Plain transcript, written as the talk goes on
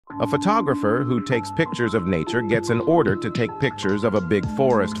A photographer who takes pictures of nature gets an order to take pictures of a big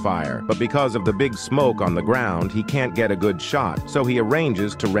forest fire. But because of the big smoke on the ground, he can't get a good shot, so he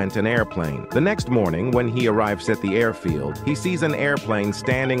arranges to rent an airplane. The next morning, when he arrives at the airfield, he sees an airplane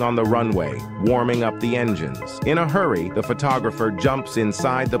standing on the runway, warming up the engines. In a hurry, the photographer jumps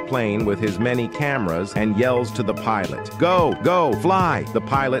inside the plane with his many cameras and yells to the pilot, "Go, go, fly!" The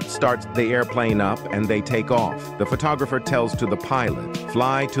pilot starts the airplane up and they take off. The photographer tells to the pilot,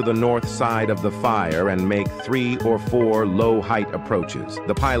 "Fly to the north side of the fire and make 3 or 4 low-height approaches."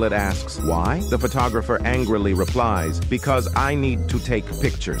 The pilot asks, "Why?" The photographer angrily replies, "Because I need to take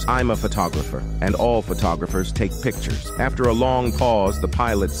pictures. I'm a photographer, and all photographers take pictures." After a long pause, the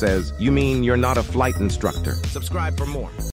pilot says, "You mean you're not a flight instructor?" Subscribe for more.